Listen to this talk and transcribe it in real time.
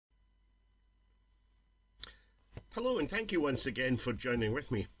Hello, and thank you once again for joining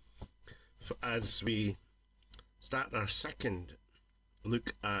with me as we start our second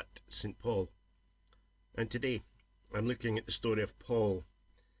look at St. Paul. And today I'm looking at the story of Paul,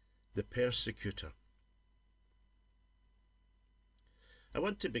 the persecutor. I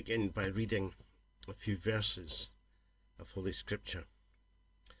want to begin by reading a few verses of Holy Scripture.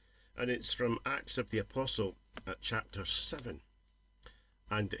 And it's from Acts of the Apostle at chapter 7.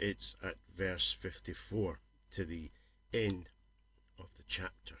 And it's at verse 54 to the end of the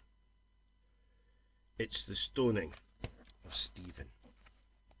chapter. It's the stoning of Stephen.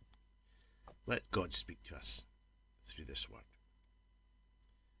 Let God speak to us through this word.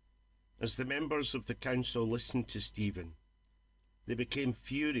 As the members of the council listened to Stephen, they became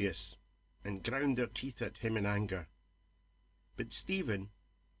furious and ground their teeth at him in anger. But Stephen,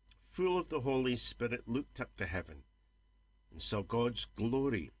 full of the Holy Spirit, looked up to heaven and saw God's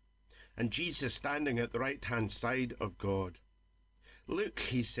glory and Jesus standing at the right-hand side of God. "Look,"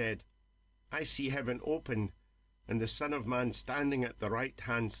 he said, "I see heaven open and the Son of Man standing at the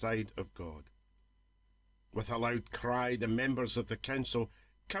right-hand side of God." With a loud cry, the members of the council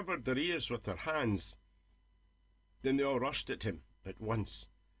covered their ears with their hands. Then they all rushed at him at once,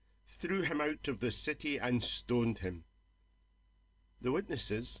 threw him out of the city and stoned him. The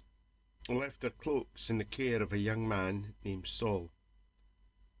witnesses left their cloaks in the care of a young man named Saul.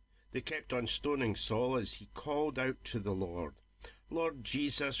 They kept on stoning Saul as he called out to the Lord, "Lord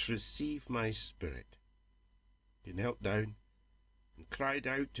Jesus, receive my spirit." He knelt down and cried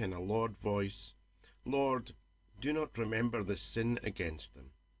out in a loud voice, "Lord, do not remember the sin against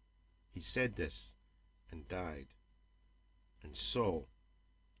them." He said this and died, and Saul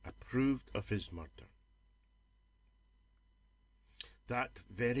approved of his murder. That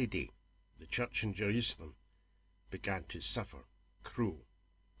very day, the church in Jerusalem began to suffer cruel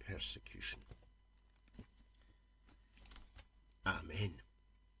persecution. Amen.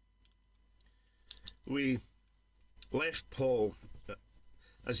 We left Paul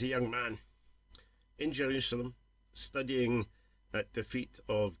as a young man in Jerusalem, studying at the feet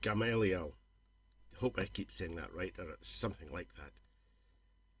of Gamaliel. I hope I keep saying that right, or it's something like that.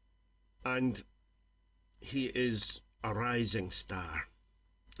 And he is a rising star.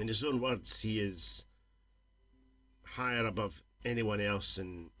 In his own words, he is higher above anyone else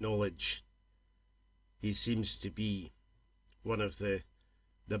in knowledge. He seems to be one of the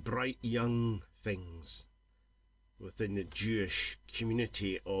bright young things within the Jewish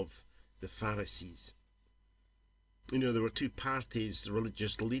community of the Pharisees. You know, there were two parties,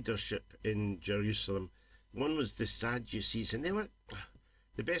 religious leadership in Jerusalem. One was the Sadducees, and they were,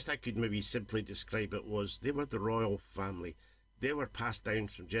 the best I could maybe simply describe it was, they were the royal family. They were passed down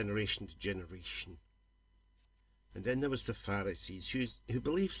from generation to generation. And then there was the Pharisees, who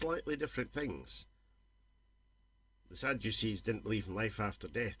believed slightly different things. The Sadducees didn't believe in life after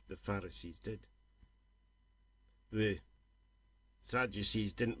death. The Pharisees did. The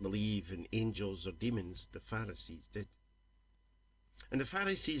Sadducees didn't believe in angels or demons. The Pharisees did. And the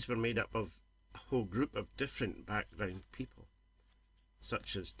Pharisees were made up of a whole group of different background people,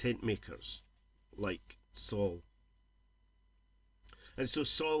 such as tent makers, like Saul. And so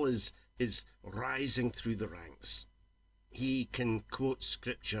Saul is rising through the ranks. He can quote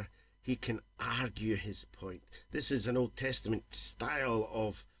scripture. He can argue his point. This is an Old Testament style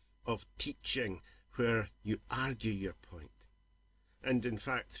of teaching where you argue your point. And in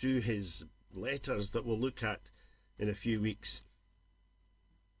fact, through his letters that we'll look at in a few weeks,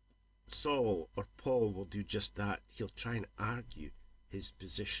 Saul or Paul will do just that. He'll try and argue his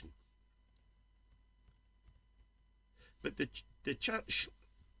position. But the church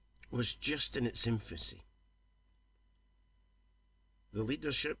was just in its infancy. The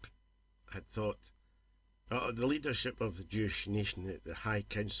leadership had thought, the leadership of the Jewish nation, the High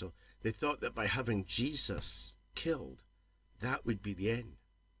Council, they thought that by having Jesus killed, that would be the end.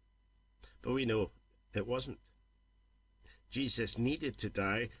 But we know it wasn't. Jesus needed to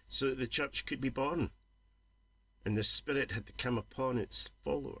die so that the church could be born. And the Spirit had to come upon its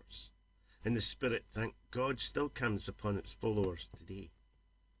followers. And the Spirit, thank God, still comes upon its followers today.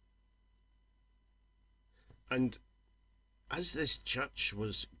 And as this church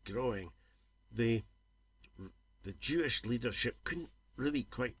was growing, the Jewish leadership couldn't really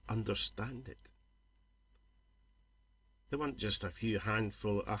quite understand it. They weren't just a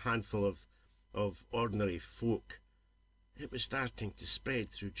handful of ordinary folk. It was starting to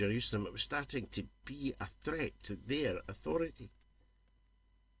spread through Jerusalem. It was starting to be a threat to their authority.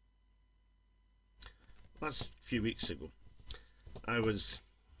 Last few weeks ago, I was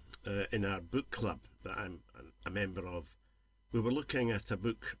in our book club that I'm a member of. We were looking at a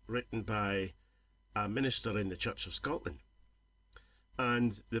book written by a minister in the Church of Scotland.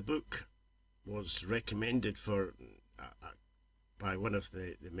 And the book was recommended for by one of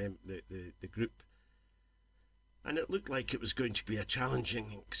the group. And it looked like it was going to be a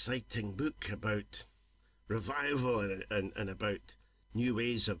challenging, exciting book about revival and about new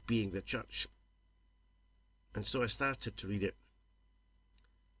ways of being the church. And so I started to read it.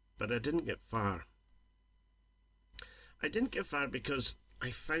 But I didn't get far. I didn't get far because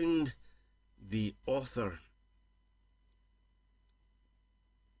I found the author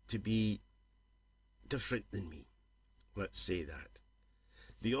to be different than me. Let's say that.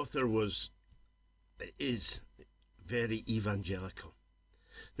 The author is very evangelical.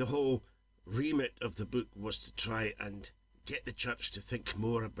 The whole remit of the book was to try and get the church to think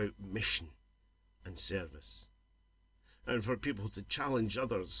more about mission and service, and for people to challenge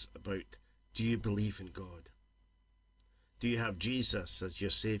others about, do you believe in God? Do you have Jesus as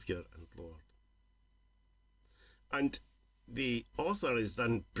your Saviour and Lord? And the author has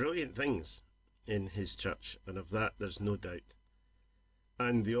done brilliant things in his church, and of that there's no doubt.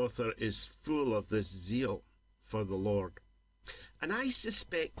 And the author is full of this zeal for the Lord. And I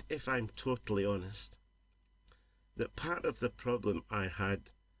suspect, if I'm totally honest, that part of the problem I had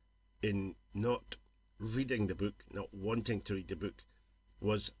in not reading the book, not wanting to read the book,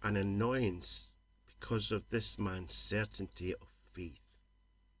 was an annoyance because of this man's certainty of faith.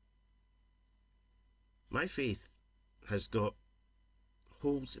 My faith has got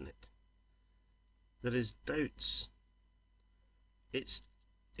holes in it. There is doubts. It's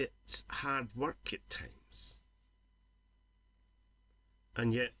hard work at times.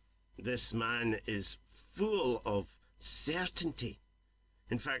 And yet this man is full of certainty.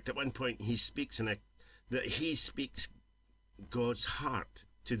 In fact, at one point he speaks that he speaks God's heart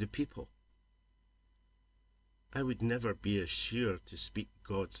to the people. I would never be as sure to speak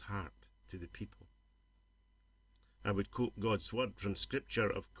God's heart to the people. I would quote God's word from Scripture,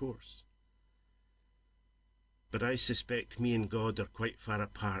 of course. But I suspect me and God are quite far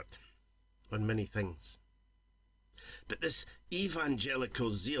apart on many things. But this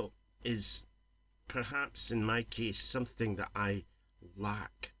evangelical zeal is perhaps, in my case, something that I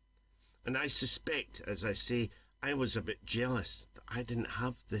lack. And I suspect, as I say, I was a bit jealous that I didn't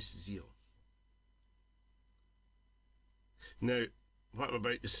have this zeal. Now, what I'm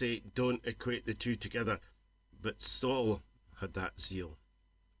about to say, don't equate the two together, but Saul had that zeal.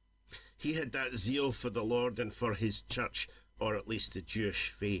 He had that zeal for the Lord and for his church, or at least the Jewish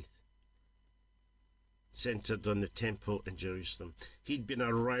faith, centred on the temple in Jerusalem. He'd been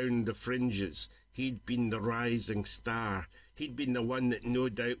around the fringes. He'd been the rising star. He'd been the one that no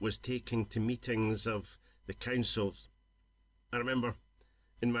doubt was taking to meetings of the councils. I remember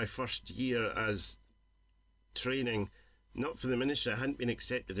in my first year as training, not for the ministry, I hadn't been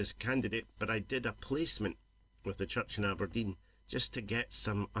accepted as a candidate, but I did a placement with the church in Aberdeen just to get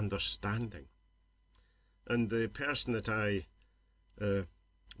some understanding. And the person that I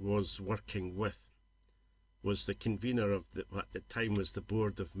was working with was the convener of what at the time was the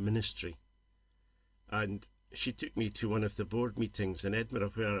Board of Ministry. And she took me to one of the board meetings in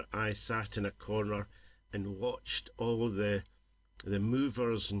Edinburgh, where I sat in a corner and watched all the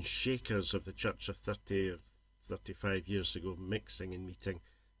movers and shakers of the church of 30 or 35 years ago mixing and meeting.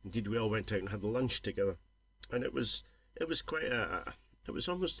 Indeed, we all went out and had lunch together. And it was quite it was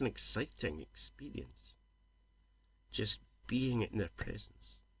almost an exciting experience, just being in their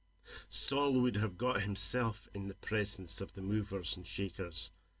presence. Saul would have got himself in the presence of the movers and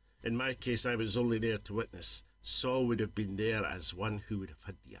shakers. In my case, I was only there to witness. Saul would have been there as one who would have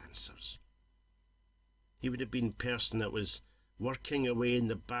had the answers. He would have been a person that was working away in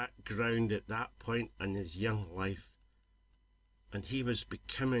the background at that point in his young life. And he was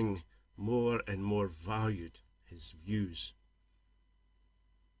becoming more and more valued, his views.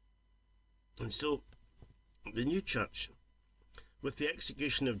 And so, the new church, with the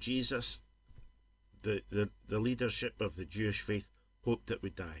execution of Jesus, the leadership of the Jewish faith hoped it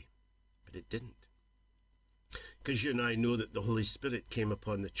would die, but it didn't. Because you and I know that the Holy Spirit came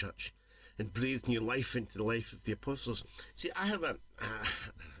upon the church and breathed new life into the life of the apostles. See, I have a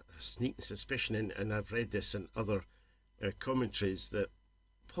sneaking suspicion, and I've read this in other commentaries, that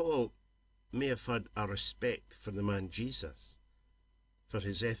Paul may have had a respect for the man Jesus, for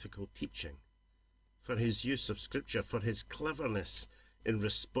his ethical teaching, for his use of Scripture, for his cleverness in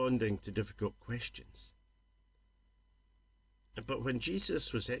responding to difficult questions. But when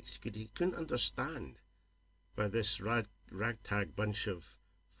Jesus was executed, he couldn't understand why this ragtag bunch of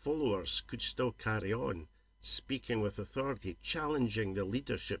followers could still carry on speaking with authority, challenging the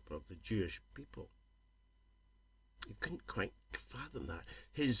leadership of the Jewish people. He couldn't quite fathom that.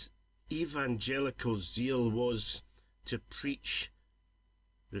 His evangelical zeal was to preach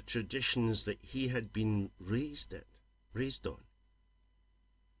the traditions that he had been raised on.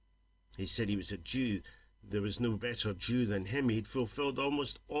 He said he was a Jew. There was no better Jew than him. He'd fulfilled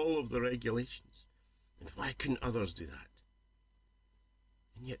almost all of the regulations. And why couldn't others do that?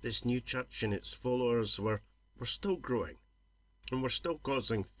 And yet this new church and its followers were still growing, and were still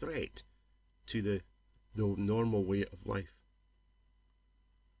causing threat to the normal way of life.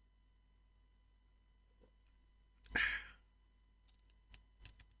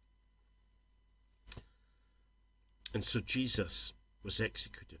 And so Jesus was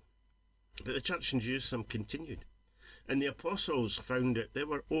executed. But the church in Jerusalem continued, and the apostles found that they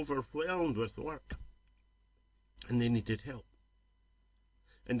were overwhelmed with work, and they needed help.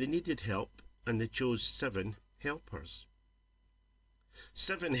 And they needed help, and they chose 7 helpers.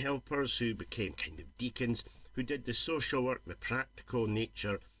 7 helpers who became kind of deacons, who did the social work, the practical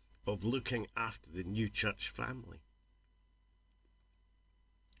nature of looking after the new church family.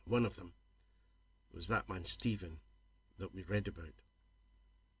 One of them was that man Stephen that we read about.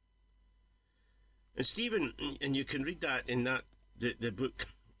 And Stephen, and you can read that in the book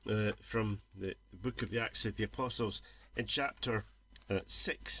from the book of the Acts of the Apostles in chapter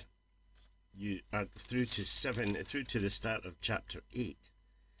 6, you add through to 7, through to the start of chapter 8.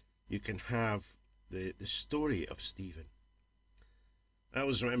 You can have the story of Stephen. I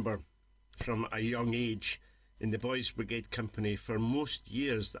always remember from a young age in the Boys Brigade Company, for most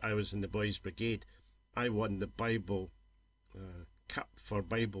years that I was in the Boys Brigade, I won the Bible Cup for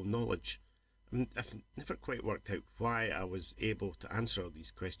Bible knowledge. I've never quite worked out why I was able to answer all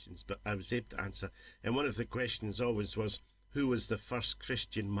these questions, but I was able to answer. And one of the questions always was, who was the first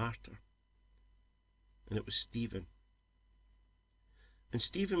Christian martyr? And it was Stephen. And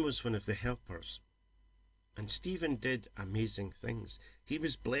Stephen was one of the helpers. And Stephen did amazing things. He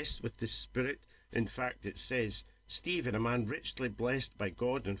was blessed with the Spirit. In fact, it says, Stephen, a man richly blessed by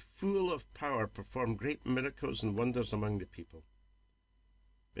God and full of power, performed great miracles and wonders among the people.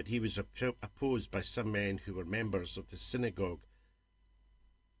 But he was opposed by some men who were members of the synagogue,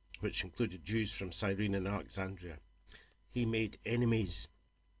 which included Jews from Cyrene and Alexandria. He made enemies,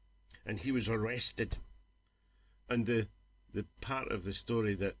 and he was arrested. And the part of the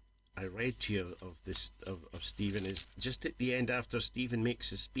story that I read to you of Stephen is just at the end, after Stephen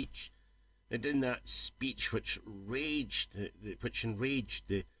makes a speech, and in that speech which enraged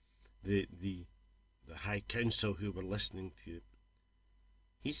the high council who were listening to it,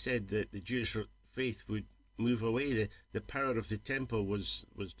 he said that the Jewish faith would move away. The power of the temple was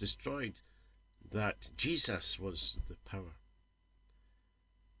destroyed, that Jesus was the power.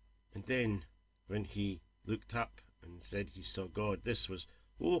 And then when he looked up and said he saw God, this was,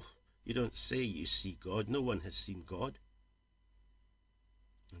 oh, you don't say you see God. No one has seen God.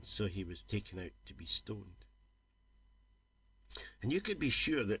 And so he was taken out to be stoned. And you could be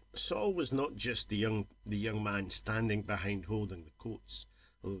sure that Saul was not just the young man standing behind holding the coats,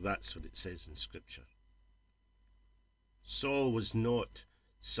 although that's what it says in Scripture. Saul was not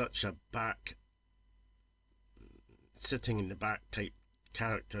such a sitting in the back type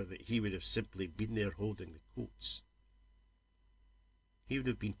character that he would have simply been there holding the coats. He would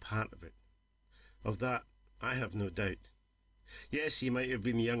have been part of it. Of that, I have no doubt. Yes, he might have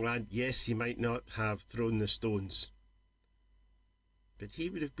been a young lad. Yes, he might not have thrown the stones. But he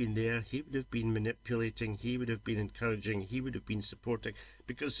would have been there. He would have been manipulating. He would have been encouraging. He would have been supporting.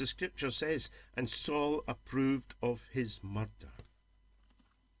 Because the Scripture says, and Saul approved of his murder.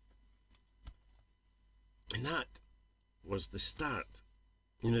 And that was the start.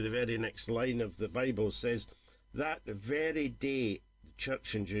 You know, the very next line of the Bible says, that very day the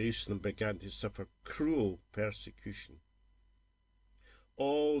church in Jerusalem began to suffer cruel persecution.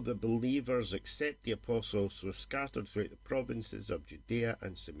 All the believers except the apostles were scattered throughout the provinces of Judea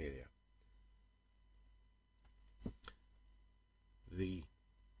and Samaria. The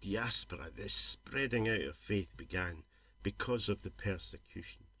diaspora, this spreading out of faith, began because of the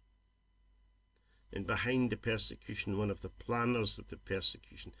persecution. And behind the persecution, one of the planners of the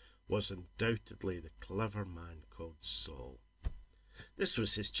persecution was undoubtedly the clever man called Saul. This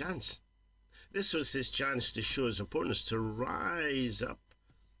was his chance. This was his chance to show his importance, to rise up,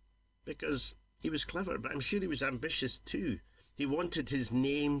 because he was clever, but I'm sure he was ambitious too. He wanted his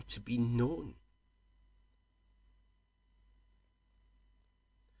name to be known.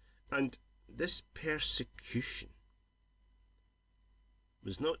 And this persecution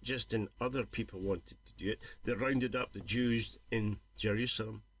was not just in other people wanted to do it. They rounded up the Jews in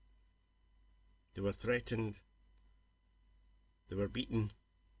Jerusalem. They were threatened. They were beaten.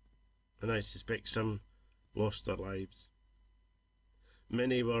 And I suspect some lost their lives.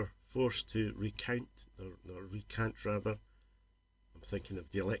 Many were forced to recount, or recant rather. I'm thinking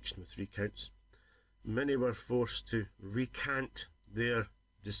of the election with recounts. Many were forced to recant their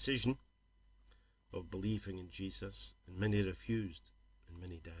decision of believing in Jesus, and many refused, and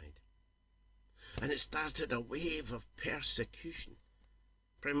many died. And it started a wave of persecution,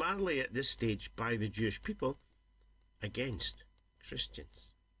 primarily at this stage by the Jewish people against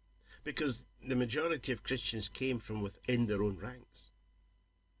Christians, because the majority of Christians came from within their own ranks,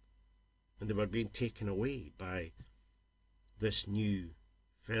 and they were being taken away by this new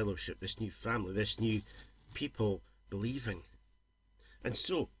fellowship, this new family, this new people believing. And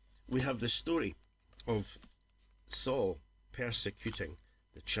so we have the story of Saul persecuting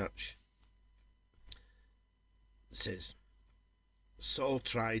the church. It says, Saul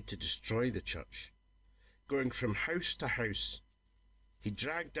tried to destroy the church. Going from house to house, he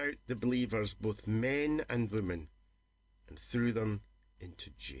dragged out the believers, both men and women, and threw them into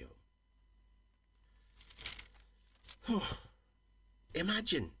jail. Oh,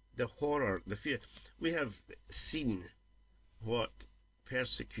 imagine the horror, the fear. We have seen what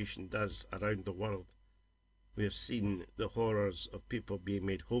persecution does around the world. We have seen the horrors of people being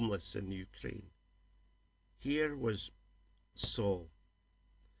made homeless in Ukraine. Here was Saul,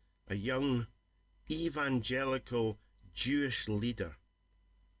 a young evangelical Jewish leader,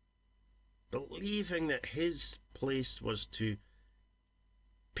 believing that his place was to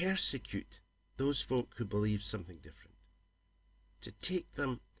persecute those folk who believe something different, to take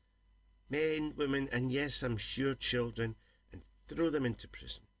them, men, women, and yes, I'm sure children, and throw them into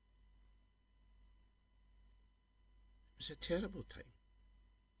prison. It was a terrible time.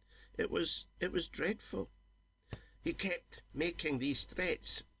 It was dreadful. He kept making these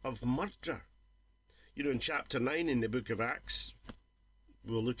threats of murder. You know, in chapter 9 in the book of Acts,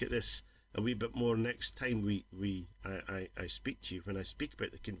 we'll look at this a wee bit more next time I speak to you, when I speak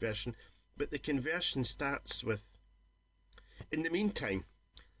about the conversion. But the conversion starts with, in the meantime,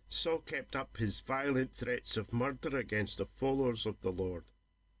 Saul kept up his violent threats of murder against the followers of the Lord.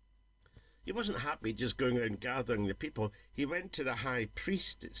 He wasn't happy just going around gathering the people. He went to the high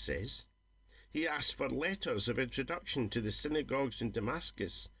priest, it says. He asked for letters of introduction to the synagogues in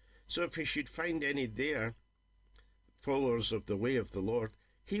Damascus, so if he should find any there, followers of the way of the Lord,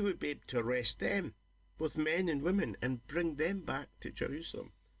 he would be able to arrest them, both men and women, and bring them back to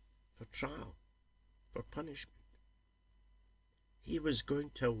Jerusalem for trial, for punishment. He was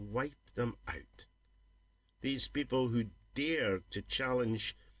going to wipe them out. These people who dared to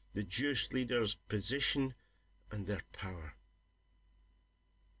challenge the Jewish leaders' position and their power.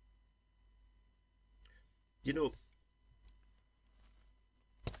 You know,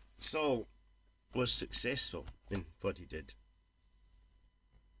 Saul was successful in what he did.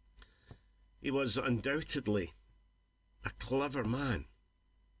 He was undoubtedly a clever man.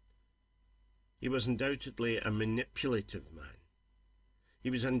 He was undoubtedly a manipulative man.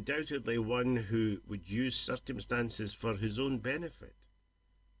 He was undoubtedly one who would use circumstances for his own benefit.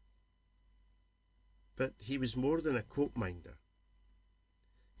 But he was more than a coat-minder.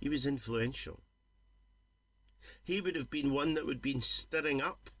 He was influential. He would have been one that would have been stirring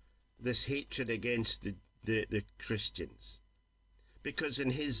up this hatred against the Christians, because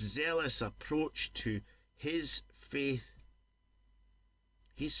in his zealous approach to his faith,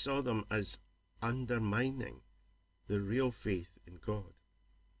 he saw them as undermining the real faith in God.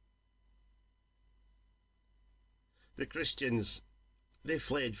 The Christians, they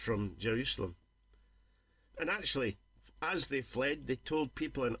fled from Jerusalem. And actually, as they fled, they told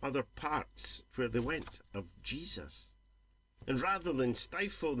people in other parts where they went of Jesus. And rather than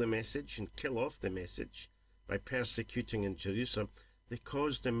stifle the message and kill off the message by persecuting in Jerusalem, they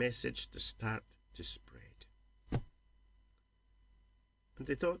caused the message to start to spread. And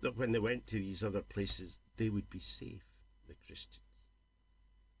they thought that when they went to these other places, they would be safe, the Christians.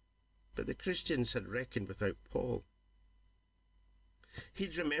 But the Christians had reckoned without Paul.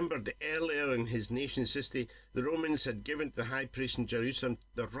 He'd remembered that earlier in his nation's history, the Romans had given to the high priest in Jerusalem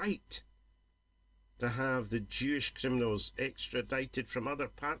the right to have the Jewish criminals extradited from other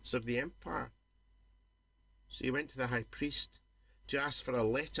parts of the empire. So he went to the high priest to ask for a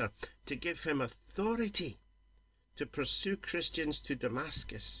letter to give him authority to pursue Christians to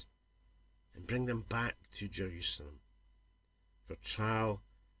Damascus and bring them back to Jerusalem for trial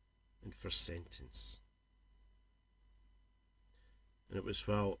and for sentence. And it was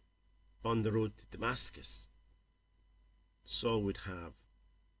while on the road to Damascus, Saul would have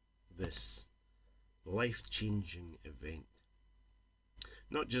this life-changing event.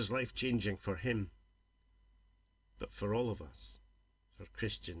 Not just life-changing for him, but for all of us, for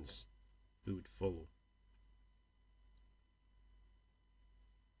Christians who would follow.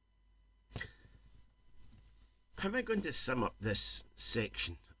 How am I going to sum up this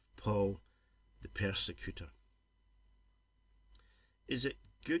section of Paul, the persecutor? Is it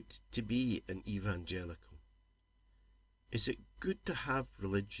good to be an evangelical? Is it good to have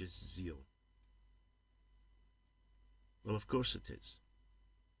religious zeal? Well, of course it is.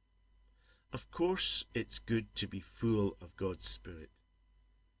 Of course it's good to be full of God's Spirit.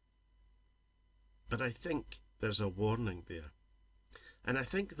 But I think there's a warning there. And I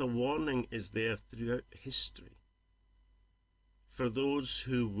think the warning is there throughout history. For those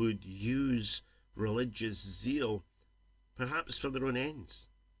who would use religious zeal, perhaps for their own ends,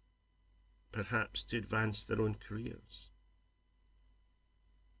 perhaps to advance their own careers.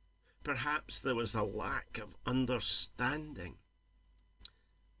 Perhaps there was a lack of understanding.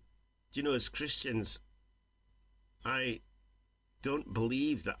 Do you know, as Christians, I don't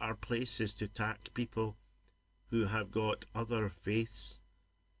believe that our place is to attack people who have got other faiths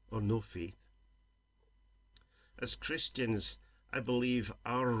or no faith. As Christians, I believe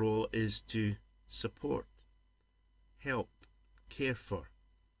our role is to support, help, care for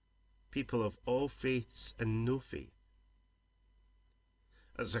people of all faiths and no faith.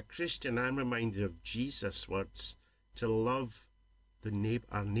 As a Christian, I'm reminded of Jesus' words to love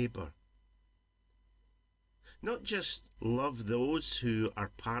our neighbour. Not just love those who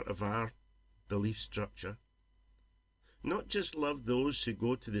are part of our belief structure. Not just love those who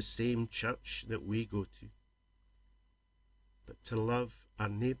go to the same church that we go to, but to love our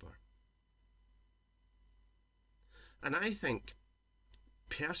neighbour. And I think,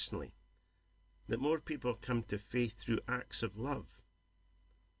 personally, that more people come to faith through acts of love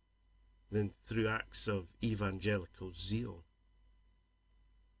than through acts of evangelical zeal.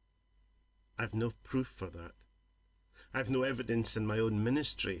 I've no proof for that. I've no evidence in my own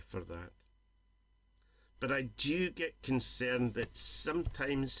ministry for that. But I do get concerned that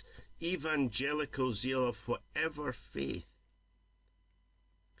sometimes evangelical zeal of whatever faith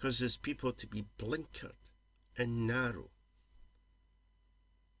causes people to be blinkered and narrow.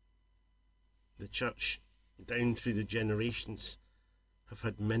 The church, down through the generations, have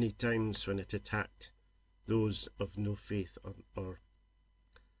had many times when it attacked those of no faith or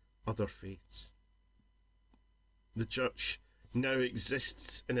other faiths. The church now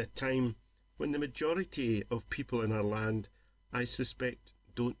exists in a time when the majority of people in our land, I suspect,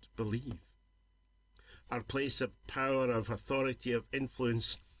 don't believe. Our place of power, of authority, of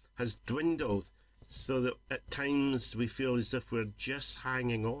influence has dwindled so that at times we feel as if we're just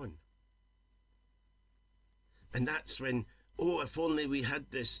hanging on. And that's when, if only we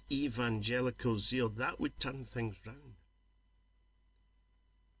had this evangelical zeal, that would turn things round.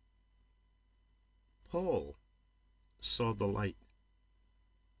 Paul saw the light.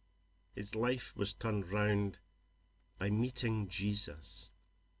 His life was turned round by meeting Jesus.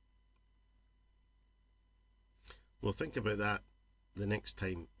 We'll think about that the next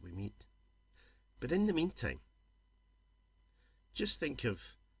time we meet. But in the meantime, just think of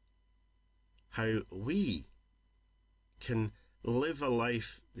how we can live a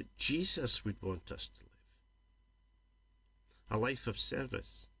life that Jesus would want us to live. A life of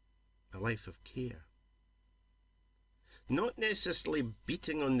service, a life of care. Not necessarily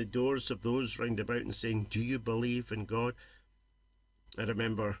beating on the doors of those round about and saying, do you believe in God? I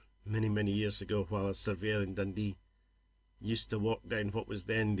remember many, many years ago while I was surveyor in Dundee, used to walk down what was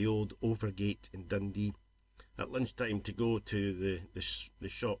then the old Overgate in Dundee at lunchtime to go to the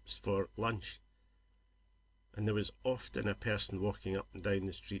shops for lunch. And there was often a person walking up and down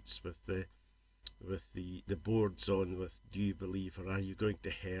the streets with the boards on with, do you believe, or are you going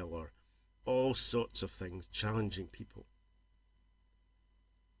to hell, or all sorts of things, challenging people.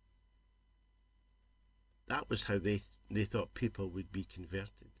 That was how they thought people would be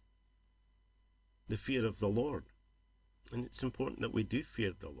converted. The fear of the Lord. And it's important that we do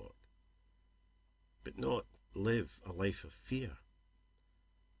fear the Lord, but not live a life of fear,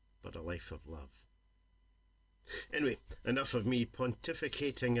 but a life of love. Anyway, enough of me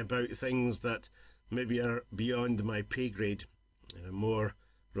pontificating about things that maybe are beyond my pay grade and are more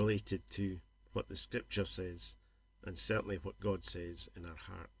related to what the Scripture says and certainly what God says in our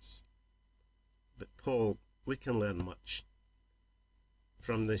hearts. But Paul, we can learn much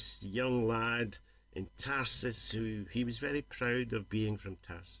from this young lad in Tarsus, who he was very proud of being from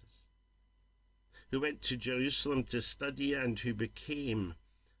Tarsus, who went to Jerusalem to study and who became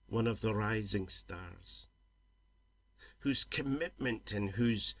one of the rising stars, whose commitment and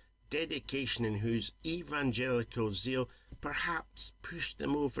whose dedication and whose evangelical zeal perhaps pushed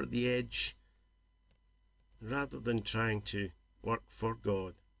him over the edge, rather than trying to work for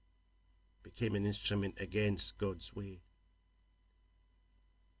God, became an instrument against God's way.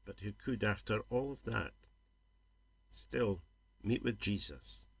 But who could, after all of that, still meet with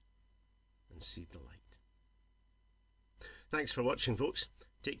Jesus and see the light. Thanks for watching, folks.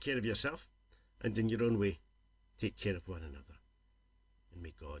 Take care of yourself, and in your own way, take care of one another. And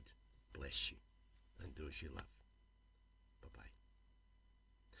may God bless you and those you love. Bye-bye.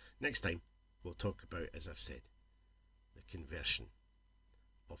 Next time, we'll talk about, as I've said, the conversion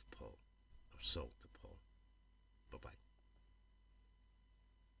of Paul, or Saul to Paul. Bye-bye.